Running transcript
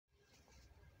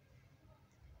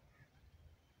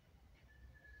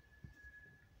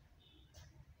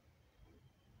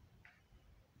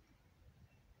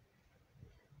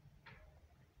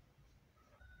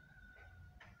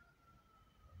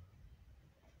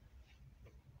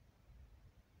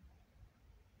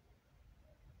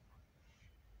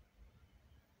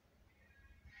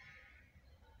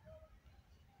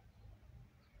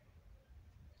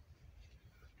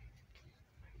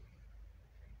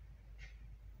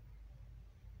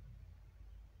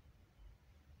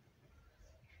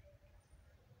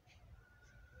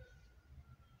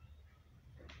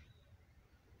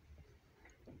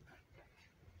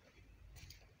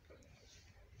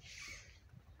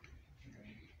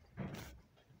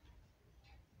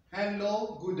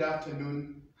Hello, good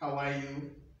afternoon. How are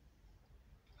you?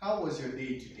 How was your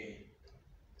day today?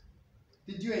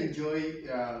 Did you enjoy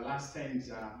last time's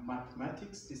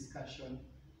mathematics discussion?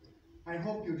 I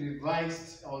hope you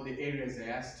revised all the areas I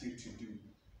asked you to do.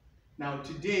 Now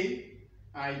today,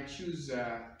 I choose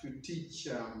to teach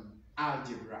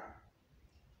algebra.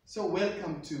 So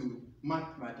welcome to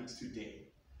mathematics today.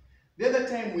 The other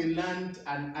time we learned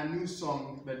a new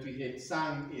song that we had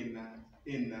sung in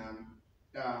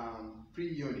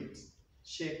pre-unit,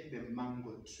 Shake the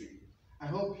Mango Tree. I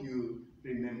hope you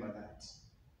remember that.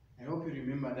 I hope you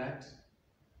remember that.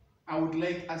 I would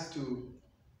like us to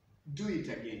do it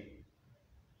again.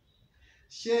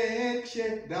 Shake,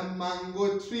 shake the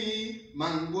mango tree,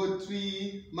 mango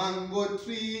tree, mango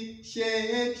tree.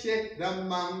 Shake, shake the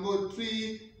mango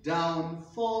tree. Down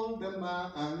fall the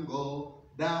mango,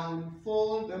 down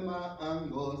fall the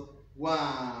mangoes.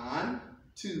 1,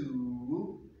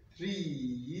 2,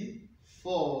 3,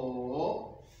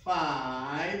 4,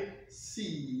 5,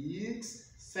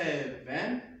 6,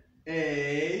 7,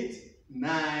 8,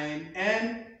 9,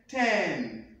 and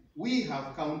 10. We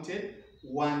have counted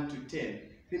 1 to 10.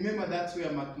 Remember, that's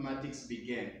where mathematics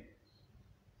began.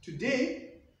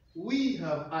 Today, we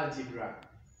have algebra.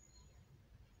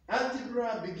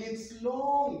 Algebra begins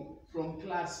long from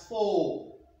class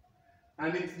 4,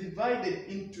 and it's divided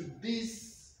into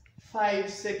these 5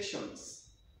 sections.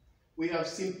 We have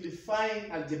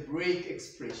simplifying algebraic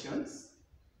expressions.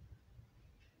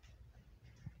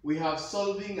 We have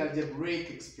solving algebraic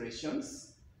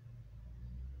expressions.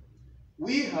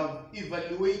 We have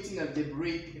evaluating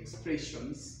algebraic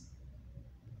expressions.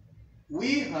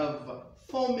 We have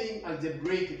forming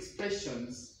algebraic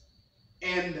expressions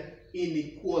and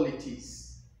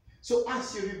inequalities. So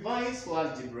as you revise for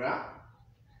algebra,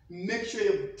 make sure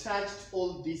you've touched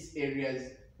all these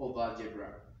areas of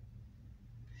algebra.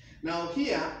 Now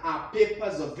here are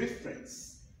papers of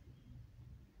reference.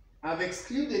 I've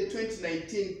excluded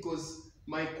 2019 because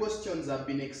my questions have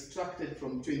been extracted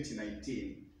from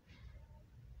 2019.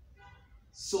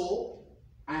 So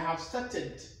I have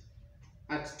started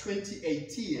at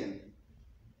 2018,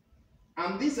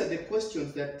 and these are the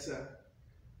questions that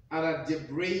are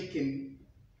algebraic in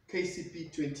Kcpe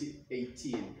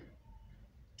 2018.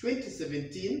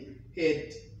 2017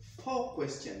 had 4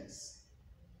 questions.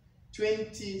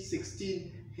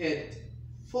 2016 had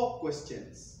 4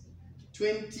 questions.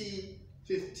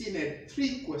 2015 had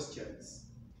 3 questions.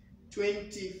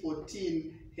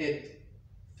 2014 had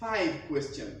 5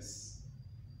 questions.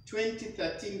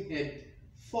 2013 had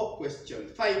 5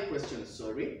 questions,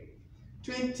 sorry.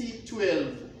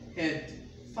 2012 had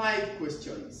 5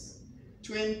 questions.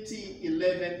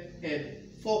 2011 had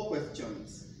 4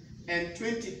 questions. And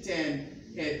 2010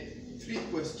 had 3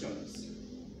 questions.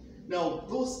 Now,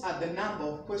 those are the number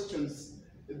of questions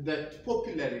that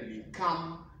popularly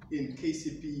come in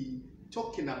Kcpe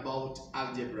talking about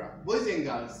algebra. Boys and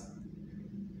girls,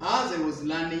 as I was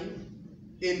learning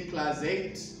in class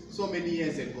 8 so many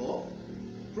years ago,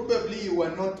 probably you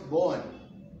were not born.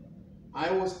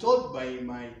 I was told by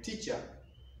my teacher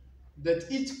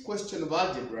that each question of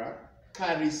algebra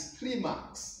carries 3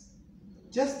 marks.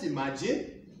 Just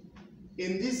imagine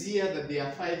in this year that there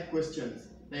are 5 questions,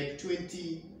 like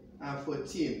 2014.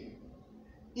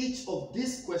 Each of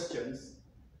these questions,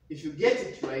 if you get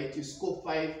it right, you score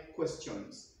 5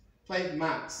 questions, 5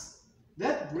 marks.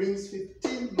 That brings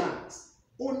 15 marks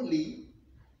only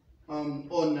on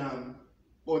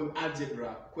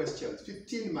algebra questions,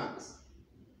 15 marks.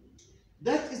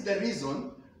 That is the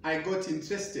reason I got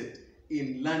interested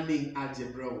in learning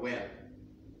algebra well.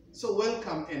 So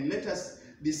welcome, and let us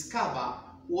discover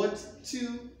what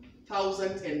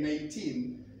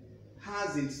 2019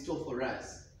 has in store for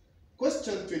us.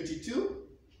 Question 22.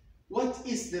 What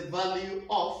is the value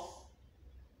of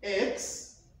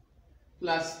x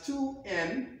plus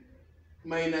 2n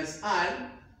minus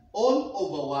r all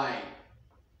over y,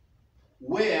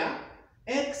 where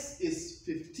x is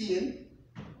 15,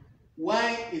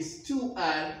 y is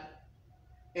 2r,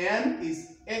 n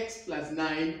is x plus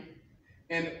 9,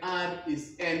 and r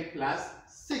is n plus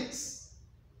 6.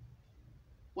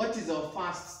 What is our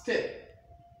first step?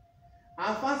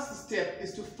 Our first step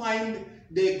is to find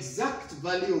the exact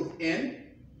value of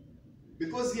n,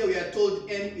 because here we are told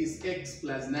n is x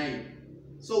plus 9,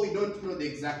 so we don't know the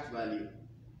exact value.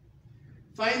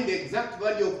 Find the exact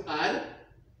value of r.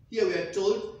 Here we are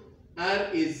told r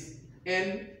is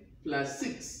n plus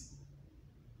 6.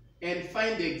 And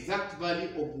find the exact value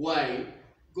of y,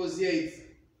 because here it's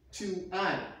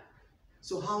 2r.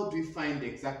 So how do we find the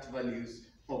exact values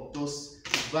of those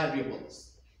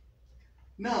variables?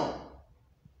 Now,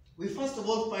 we first of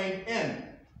all find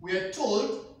n. We are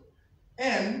told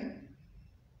n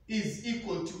is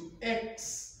equal to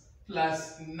x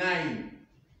plus 9.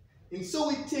 And so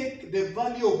we take the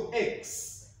value of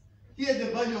x. Here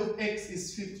the value of x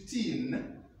is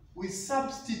 15. We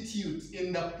substitute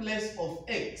in the place of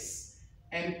x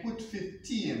and put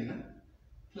 15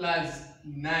 plus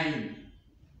 9.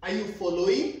 Are you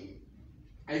following?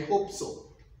 I hope so.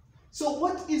 So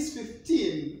what is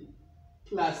 15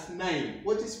 plus 9?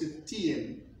 What is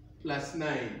 15 plus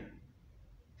 9?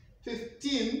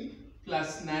 15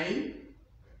 plus 9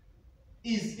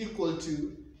 is equal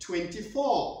to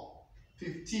 24.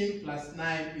 15 plus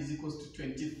 9 is equal to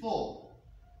 24.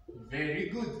 Very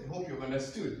good. I hope you've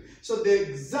understood. So the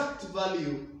exact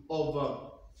value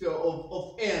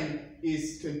of n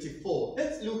is 24.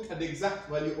 Let's look at the exact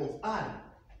value of r.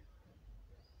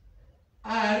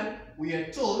 R, we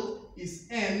are told, is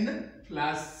n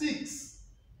plus 6.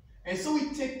 And so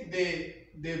we take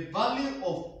the value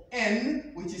of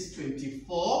n, which is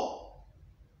 24,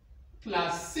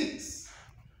 plus 6.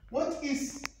 What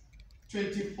is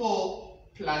 24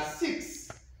 plus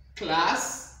 6?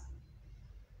 Class?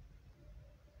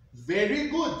 Very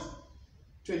good.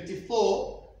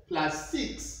 24 plus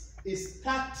 6 is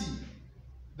 30.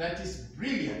 That is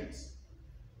brilliant.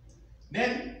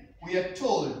 Then we are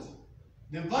told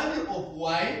the value of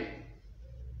y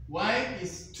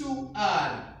is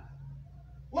 2r.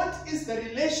 What is the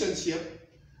relationship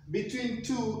between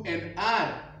 2 and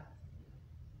r?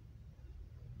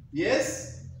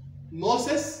 Yes?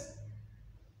 Moses?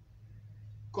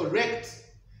 Correct.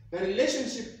 The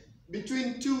relationship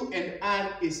between 2 and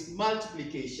r is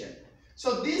multiplication.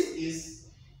 So this is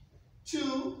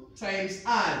 2 times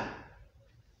r.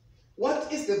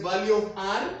 What is the value of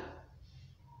r?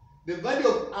 The value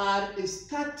of r is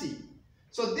 30.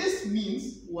 So this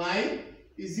means y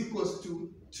is equals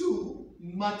to 2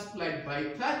 multiplied by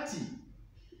 30.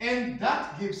 And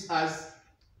that gives us,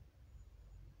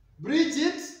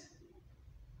 Bridget,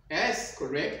 yes,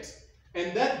 correct.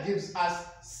 And that gives us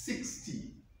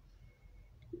 60.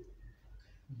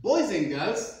 Boys and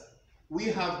girls, we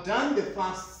have done the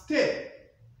first step.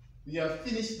 We have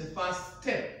finished the first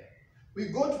step. We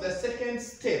go to the second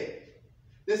step.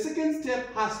 The second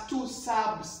step has 2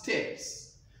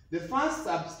 sub-steps. The first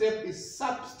sub-step is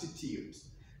substitute,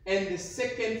 and the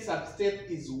second sub-step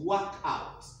is work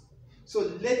out.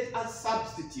 So let us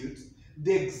substitute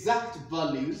the exact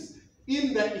values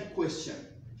in the equation.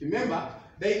 Remember,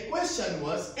 the equation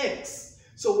was x.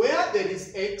 So where there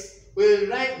is x, we'll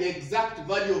write the exact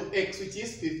value of x, which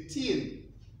is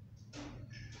 15,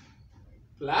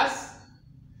 plus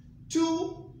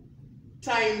 2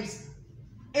 times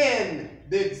n.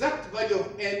 The exact value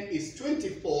of n is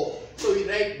 24, so we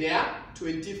write there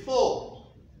 24,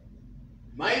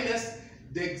 minus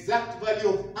the exact value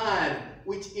of r,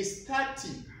 which is 30,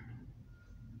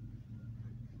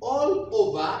 all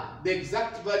over the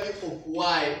exact value of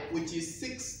y, which is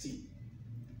 60.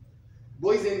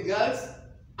 Boys and girls,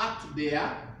 up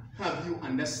there, have you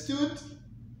understood?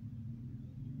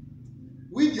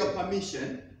 With your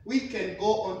permission, we can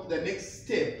go on to the next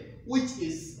step, which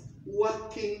is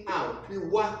working out. We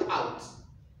work out,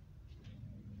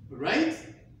 right?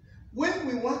 When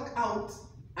we work out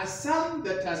a sum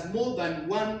that has more than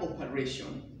one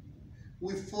operation,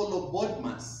 we follow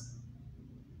BODMAS.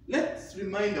 Let's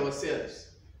remind ourselves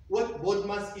what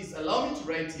BODMAS is. Allow me to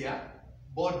write here,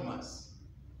 BODMAS.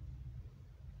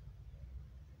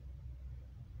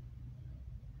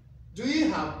 Do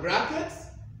you have brackets?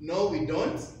 No, we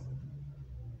don't.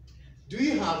 Do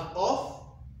you have off?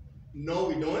 No,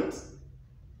 we don't.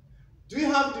 Do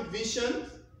you have division?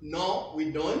 No,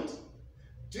 we don't.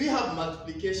 Do you have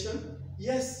multiplication?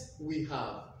 Yes, we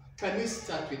have. Can we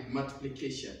start with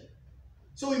multiplication?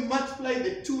 So we multiply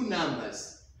the two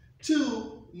numbers.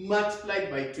 2 multiplied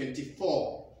by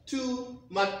 24. 2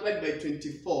 multiplied by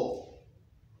 24.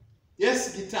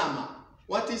 Yes, Gitama.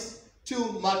 What is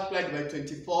 2 multiplied by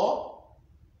 24?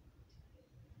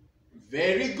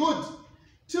 Very good.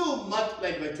 2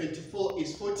 multiplied by 24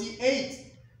 is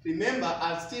 48. Remember,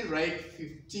 I'll still write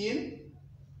 15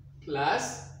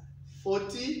 plus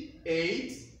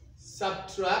 48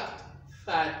 subtract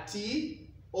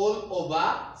 30 all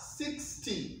over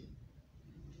 60.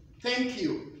 Thank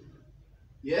you.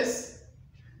 Yes?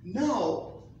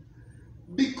 Now,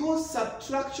 because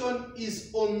subtraction is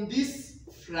on this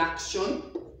fraction,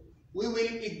 we will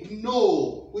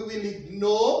ignore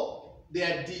the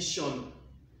addition.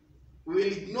 We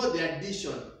will ignore the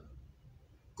addition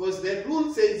because the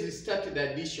rule says we start with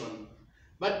addition.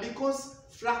 But because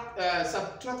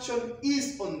subtraction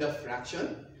is on the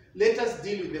fraction, let us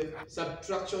deal with the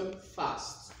subtraction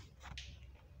first.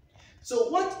 So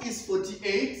what is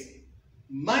 48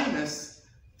 minus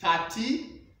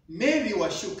 30. Mary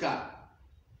Washuka.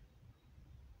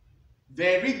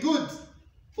 Very good.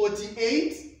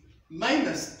 48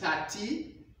 minus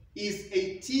 30 is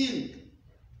 18.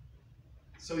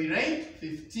 So we write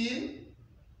 15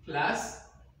 plus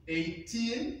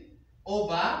 18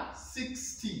 over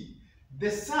 60.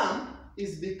 The sum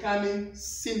is becoming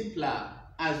simpler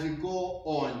as we go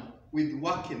on with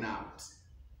working out.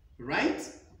 Right?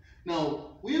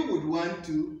 Now, we would want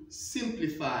to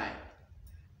simplify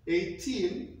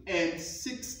 18 and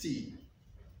 60.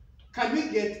 Can we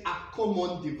get a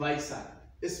common divisor,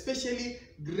 especially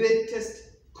greatest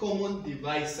common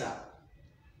divisor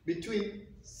between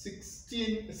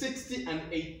 60 and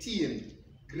 18?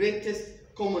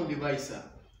 Greatest common divisor.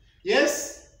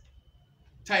 Yes?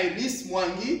 Tyrese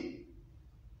Mwangi.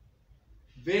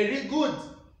 Very good.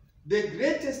 The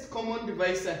greatest common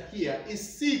divisor here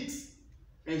is 6.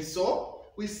 And so,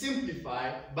 we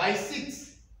simplify by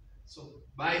 6. So,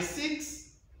 by 6,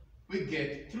 we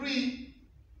get 3.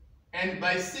 And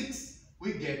by 6,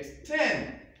 we get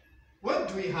 10. What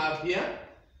do we have here?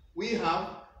 We have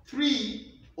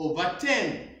 3 over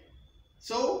 10.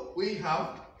 So, we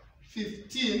have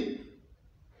 15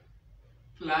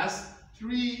 plus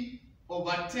 3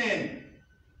 over 10.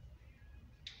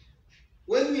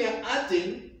 When we add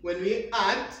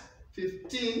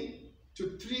 15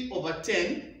 to 3 over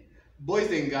 10, boys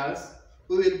and girls,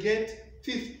 we will get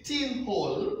 15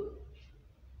 whole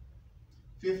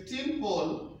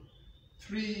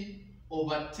 3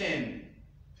 over 10.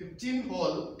 15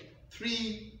 whole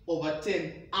 3 over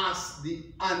 10 as the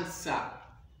answer.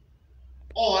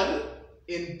 Or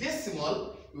in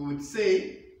decimal, we would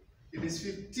say it is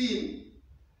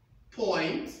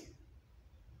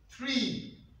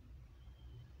 15.3.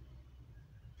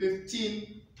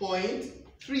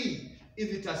 15.3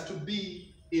 if it has to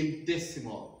be in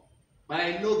decimal. But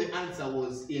I know the answer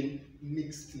was in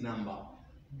mixed number.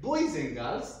 Boys and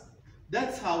girls,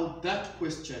 that's how that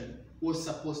question was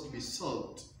supposed to be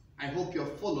solved. I hope you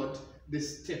have followed the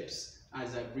steps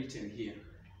as I've written here.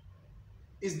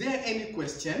 Is there any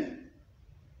question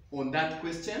on that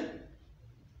question?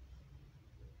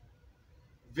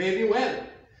 Very well.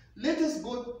 Let us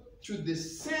go to the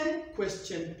same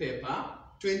question paper,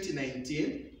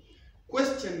 2019,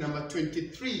 question number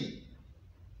 23.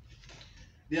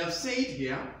 They have said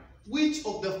here, which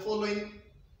of the following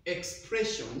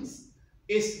expressions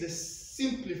is the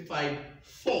simplified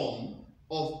form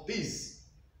of this?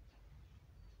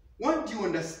 What do you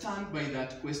understand by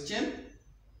that question?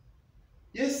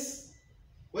 Yes,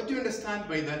 what do you understand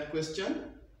by that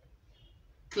question?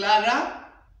 Clara?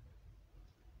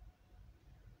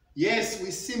 Yes,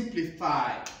 we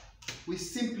simplify. We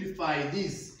simplify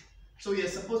this. So we are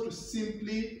supposed to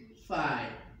simplify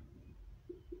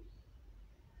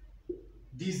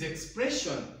this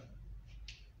expression.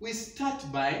 We start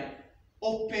by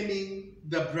opening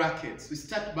the brackets. We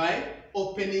start by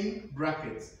opening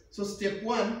brackets. So step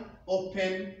 1,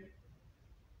 open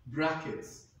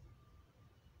brackets.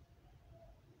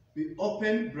 We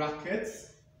open brackets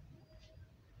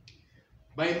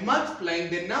by multiplying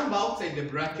the number outside the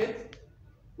bracket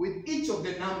with each of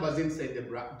the numbers inside the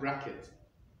bracket.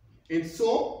 And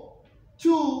so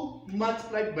 2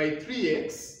 multiplied by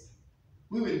 3x,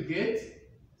 we will get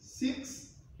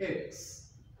 6x.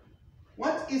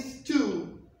 What is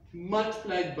 2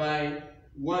 multiplied by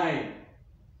y?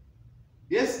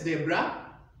 Yes,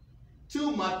 Deborah?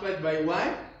 2 multiplied by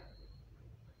y?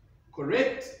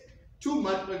 Correct. 2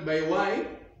 multiplied by y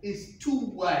is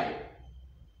 2y.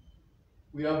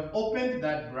 We have opened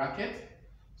that bracket,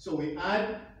 so we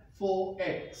add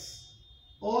 4x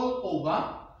all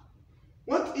over.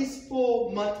 What is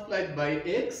 4 multiplied by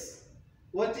x?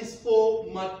 What is 4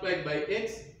 multiplied by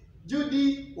x?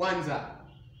 Judy Wanza.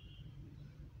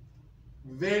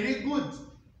 Very good.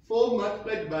 4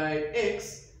 multiplied by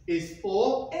x is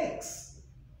 4x.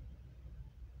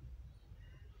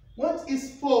 What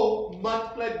is 4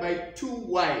 multiplied by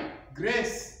 2y?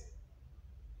 Grace.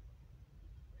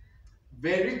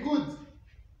 Very good.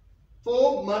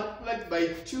 4 multiplied by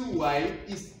 2y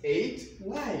is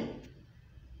 8y.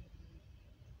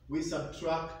 We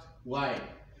subtract y.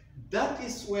 That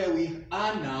is where we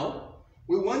are now.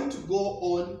 We want to go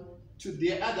on to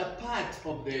the other part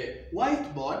of the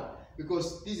whiteboard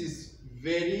because this is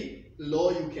very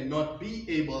low. You cannot be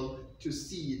able to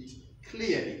see it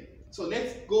clearly. So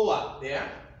let's go up there.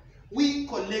 We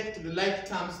collect the like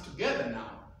terms together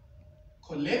now.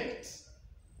 Collect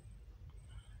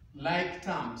like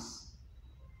terms.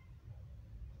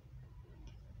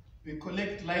 We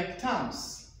collect like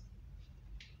terms.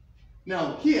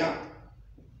 Now here,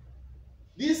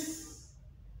 this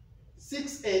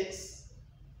 6x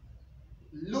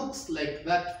looks looks like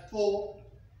that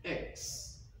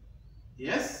 4x.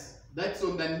 Yes, that's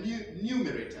on the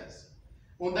numerators.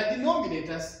 On the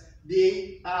denominators,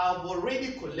 they have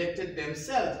already collected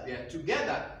themselves. They are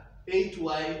together,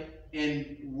 8y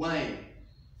and y.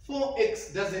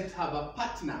 4x doesn't have a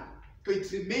partner, so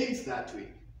it remains that way.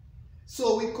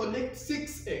 So we collect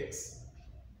 6x.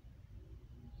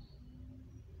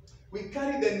 We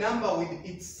carry the number with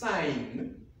its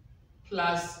sign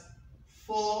plus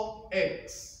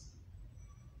 4x,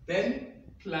 then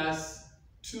plus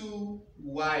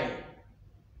 2y.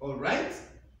 All right?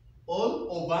 All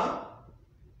over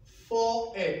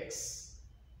 4x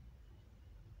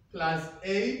plus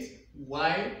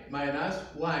 8y minus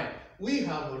y. We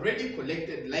have already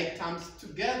collected like terms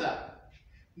together.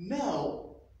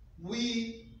 Now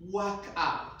we work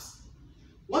out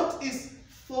what is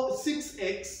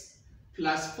 6x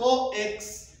plus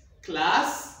 4x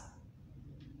plus,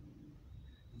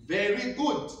 very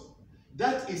good,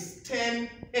 that is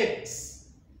 10x.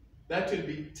 That will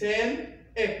be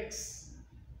 10x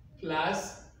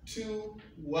plus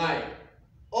 2y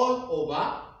all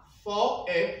over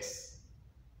 4x.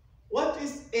 What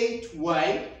is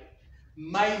 8y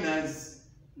minus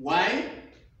y?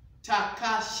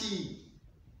 Takashi.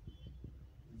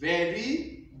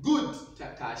 Very good,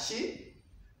 Takashi.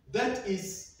 That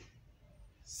is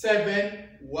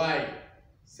 7y.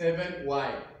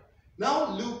 7y.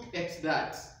 Now look at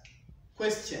that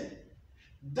question.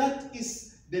 That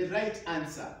is the right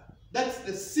answer. That's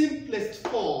the simplest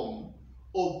form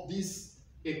of this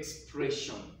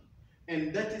expression.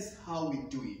 And that is how we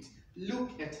do it.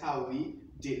 Look at how we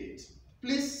did it.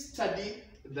 Please study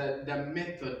the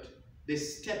method, the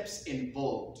steps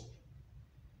involved.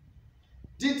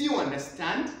 Did you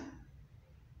understand?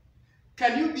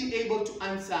 Can you be able to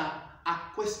answer a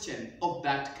question of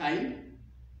that kind?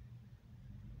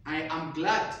 I am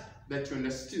glad that you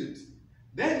understood.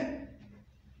 Then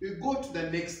we go to the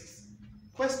next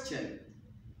question.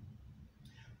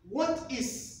 What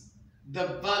is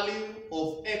the value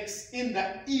of x in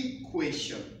the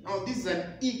equation? Now this is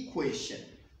an equation,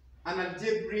 an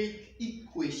algebraic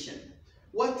equation.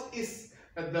 What is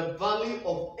the value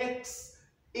of x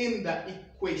in the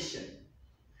equation?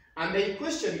 And the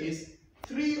equation is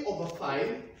 3 over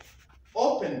 5,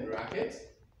 open bracket,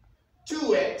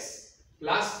 2x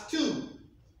plus 2,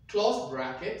 close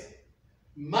bracket,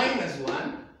 minus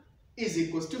 1 is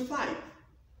equals to 5.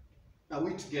 Are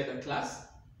we together, class?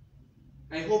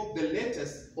 I hope the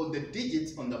letters or the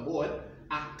digits on the board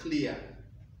are clear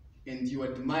and you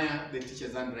admire the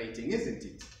teacher's handwriting, isn't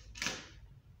it?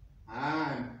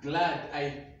 I'm glad.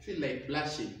 I feel like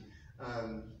blushing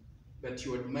that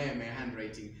you admire my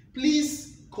handwriting.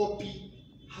 Please copy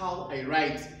how I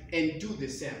write and do the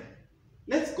same.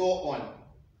 Let's go on.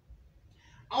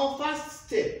 Our first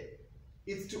step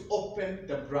is to open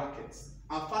the brackets.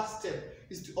 Our first step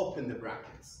is to open the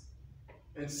brackets.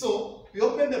 And so we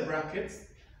open the brackets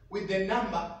with the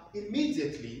number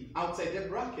immediately outside the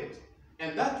bracket.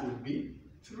 And that would be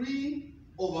 3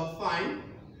 over 5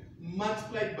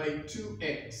 multiplied by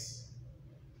 2x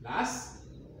plus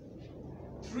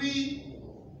 3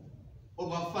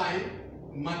 over 5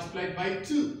 multiplied by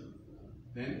 2.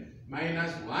 Then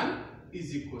minus 1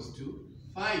 is equals to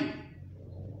 5.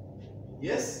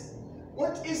 Yes?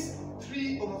 What is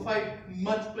 3 over 5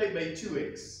 multiplied by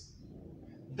 2x?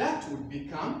 That would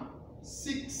become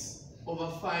 6 over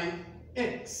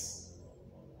 5x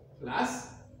plus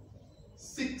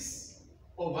 6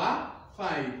 over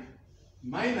 5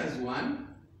 minus 1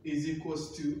 is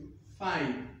equals to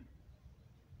 5.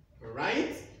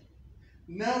 Alright?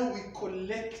 Now we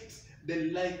collect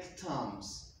the like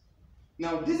terms.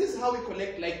 Now this is how we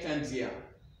collect like terms here.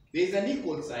 There is an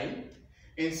equal sign,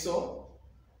 and so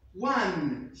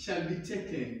 1 shall be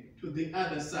taken to the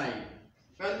other side.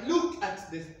 Now look at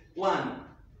this 1.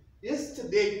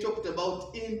 Yesterday I talked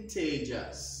about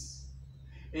integers.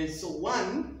 And so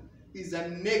 1 is a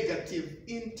negative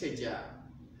integer.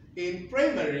 In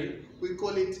primary, we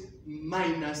call it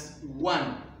minus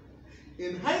 1.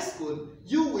 In high school,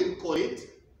 you will call it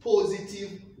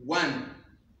positive 1.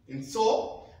 And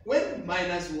so, when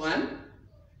minus 1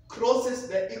 crosses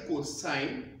the equal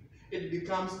sign, it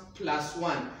becomes plus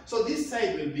 1. So this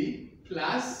side will be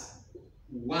plus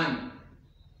 1.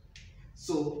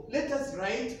 So let us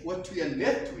write what we are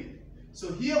left with.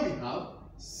 So here we have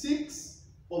 6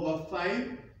 over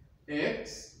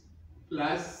 5x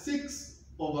plus 6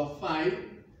 over 5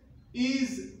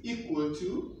 is equal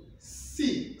to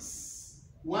 6.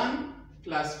 1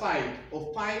 plus 5,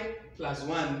 or 5 plus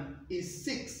 1 is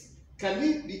 6. Can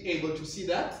we be able to see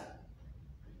that?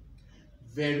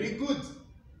 Very good.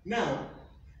 Now,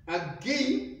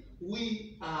 again,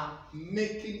 we are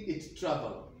making it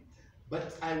travel.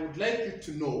 But I would like you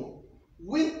to know,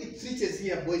 when it reaches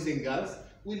here, boys and girls,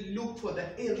 we look for the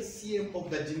LCM of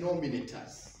the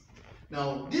denominators.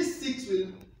 Now, this 6 will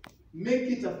make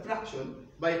it a fraction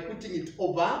by putting it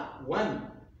over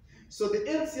 1. So the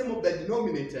LCM of the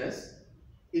denominators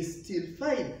is still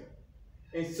 5.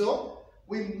 And so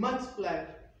we multiply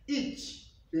each.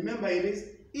 Remember, it is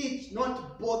each,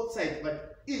 not both sides,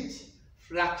 but each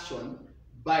fraction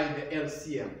by the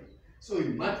LCM. So we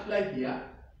multiply here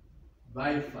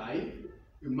by 5.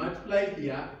 We multiply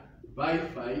here by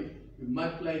 5. We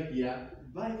multiply here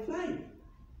by 5.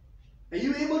 Are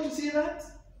you able to see that,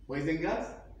 boys and girls?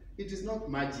 It is not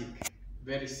magic.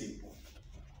 Very simple.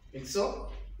 And so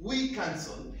we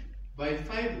cancel by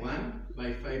 5 1,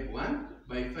 by 5 1,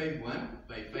 by 5 1,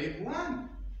 by 5 1.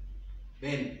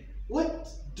 Then what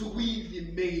do we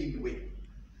remain with?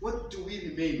 What do we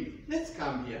remain with? Let's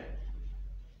come here.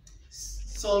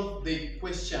 Solve the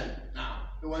question now.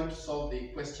 We want to solve the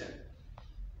question.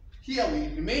 Here we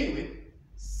remain with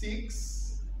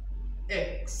 6x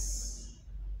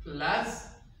plus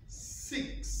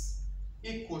 6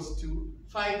 equals to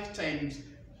 5 times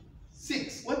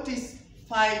 6. What is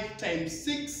 5 times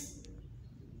 6?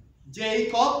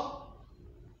 Jacob?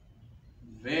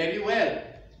 Very well.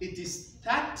 It is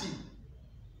 30.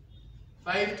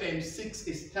 5 times 6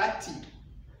 is 30.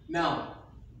 Now,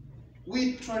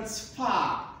 we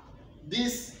transfer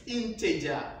this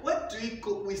integer. What do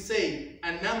we say?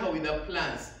 A number with a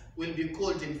plus will be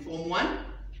called in Form 1?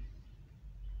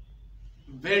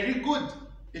 Very good.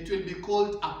 It will be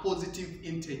called a positive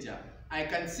integer. I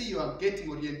can see you are getting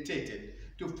orientated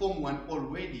to Form 1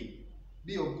 already.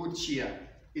 Be of good cheer.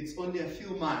 It's only a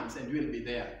few months and we'll be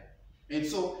there. And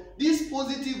so this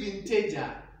positive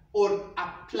integer, or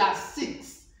a plus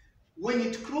 6, when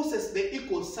it crosses the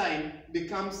equal sign,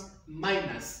 becomes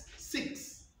minus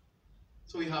 6.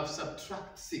 So we have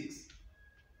subtract 6.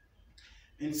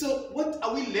 And so what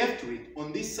are we left with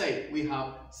on this side? We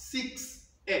have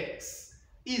 6x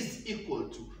is equal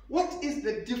to. What is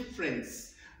the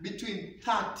difference between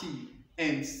 30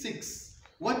 and 6?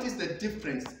 What is the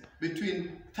difference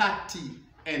between 30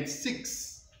 and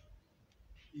 6?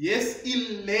 Yes,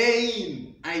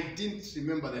 Elaine. I didn't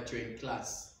remember that you're in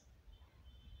class.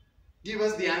 Give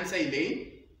us the answer,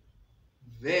 Elaine.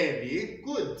 Very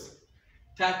good.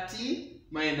 30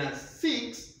 minus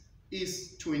 6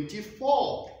 is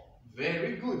 24.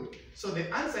 Very good. So the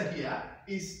answer here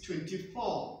is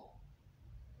 24.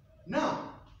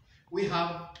 Now, we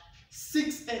have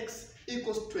 6x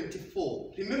equals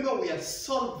 24. Remember, we are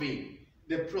solving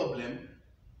the problem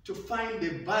to find the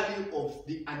value of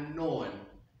the unknown.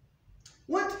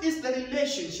 What is the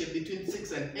relationship between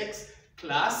 6 and x,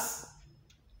 class?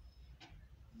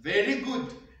 Very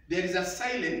good. There is a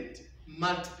silent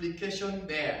multiplication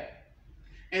there.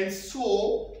 And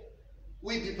so,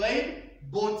 we divide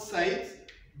both sides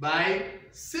by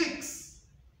 6.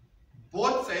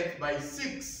 Both sides by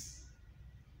 6.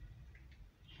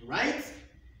 Right?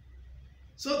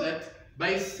 So that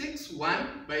by 6,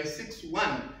 1, by 6,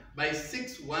 1, by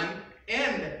 6, 1,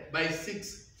 and by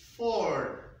 6,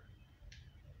 4.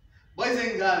 Boys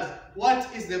and girls, what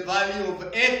is the value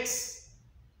of x?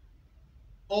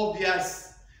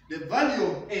 Obvious. The value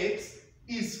of x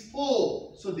is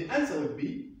 4. So the answer would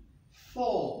be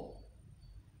 4.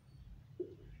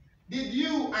 Did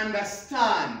you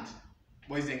understand,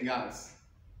 boys and girls?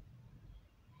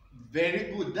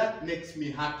 Very good. That makes me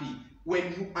happy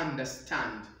when you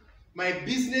understand. My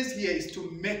business here is to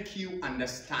make you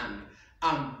understand.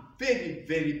 I'm very,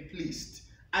 very pleased.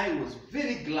 I was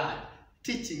very glad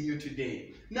teaching you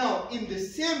today. Now, in the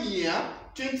same year,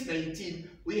 2019,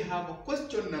 we have a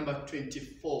question number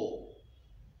 24,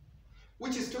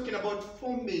 which is talking about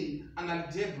forming an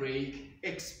algebraic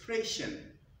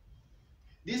expression.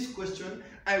 This question,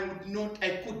 I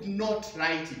could not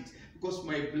write it because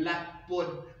my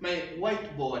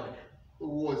whiteboard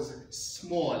was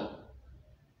small.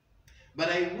 But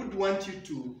I would want you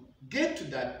to get to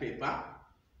that paper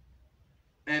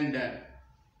and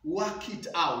work it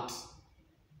out.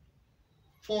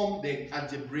 Form the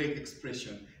algebraic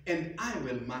expression, and I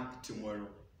will mark tomorrow.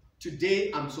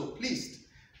 Today, I'm so pleased.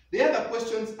 The other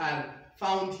questions are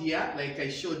found here, like I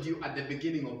showed you at the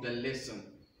beginning of the lesson.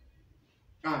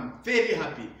 I'm very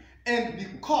happy. And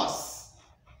because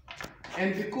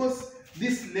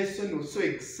this lesson was so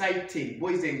exciting,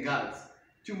 boys and girls,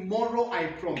 tomorrow I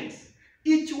promise,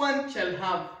 each one shall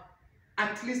have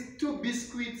at least 2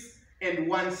 biscuits and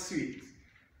 1 sweet.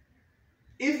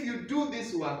 If you do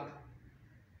this work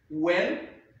well,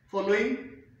 following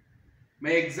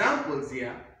my examples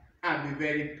here, I'll be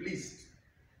very pleased.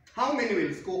 How many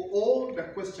will score all the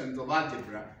questions of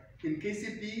algebra in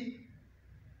KCPE?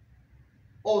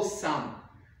 Awesome.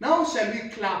 Now shall we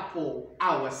clap for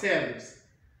ourselves?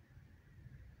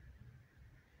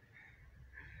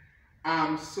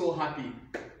 I'm so happy.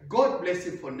 God bless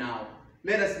you for now.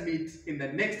 Let us meet in the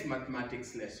next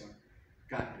mathematics lesson.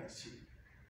 God bless you.